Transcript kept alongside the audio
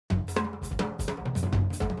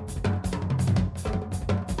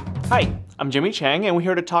Hi, I'm Jimmy Chang, and we're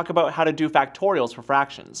here to talk about how to do factorials for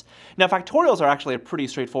fractions. Now, factorials are actually a pretty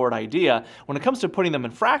straightforward idea. When it comes to putting them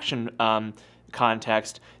in fraction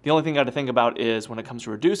context, the only thing you got to think about is when it comes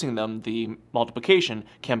to reducing them, the multiplication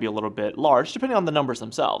can be a little bit large, depending on the numbers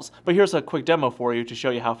themselves. But here's a quick demo for you to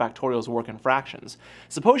show you how factorials work in fractions.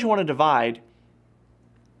 Suppose you want to divide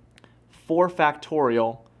 4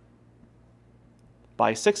 factorial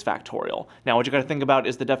by 6 factorial. Now what you got to think about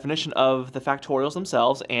is the definition of the factorials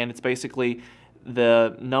themselves, and it's basically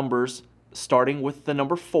the numbers starting with the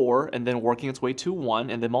number 4 and then working its way to 1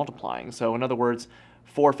 and then multiplying. So in other words,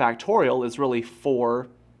 4 factorial is really 4,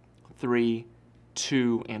 3,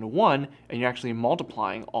 2, and 1, and you're actually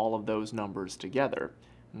multiplying all of those numbers together.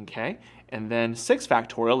 Okay? And then 6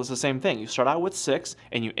 factorial is the same thing. You start out with 6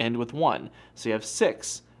 and you end with 1. So you have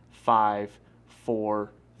 6, 5,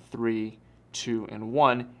 4, 3, 2, and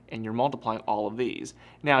 1, and you're multiplying all of these.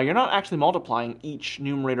 Now, you're not actually multiplying each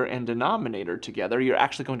numerator and denominator together. You're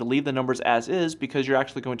actually going to leave the numbers as is because you're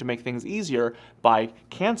actually going to make things easier by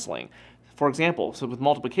canceling. For example, so with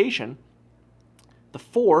multiplication, the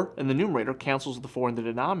 4 in the numerator cancels with the 4 in the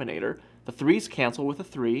denominator, the 3's cancel with the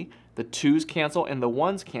 3, the 2's cancel, and the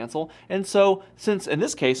 1's cancel. And so, in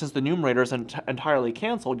this case, since the numerator is entirely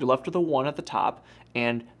canceled, you're left with a 1 at the top,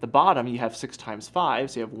 and the bottom you have 6 times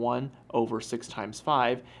 5, so you have 1 over 6 times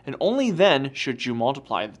 5, and only then should you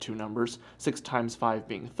multiply the two numbers, 6 times 5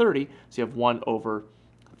 being 30, so you have 1 over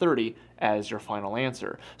 30 as your final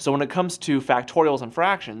answer. So when it comes to factorials and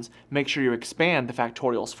fractions, make sure you expand the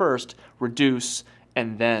factorials first, reduce,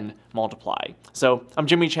 and then multiply. So I'm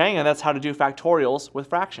Jimmy Chang, and that's how to do factorials with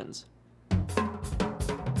fractions.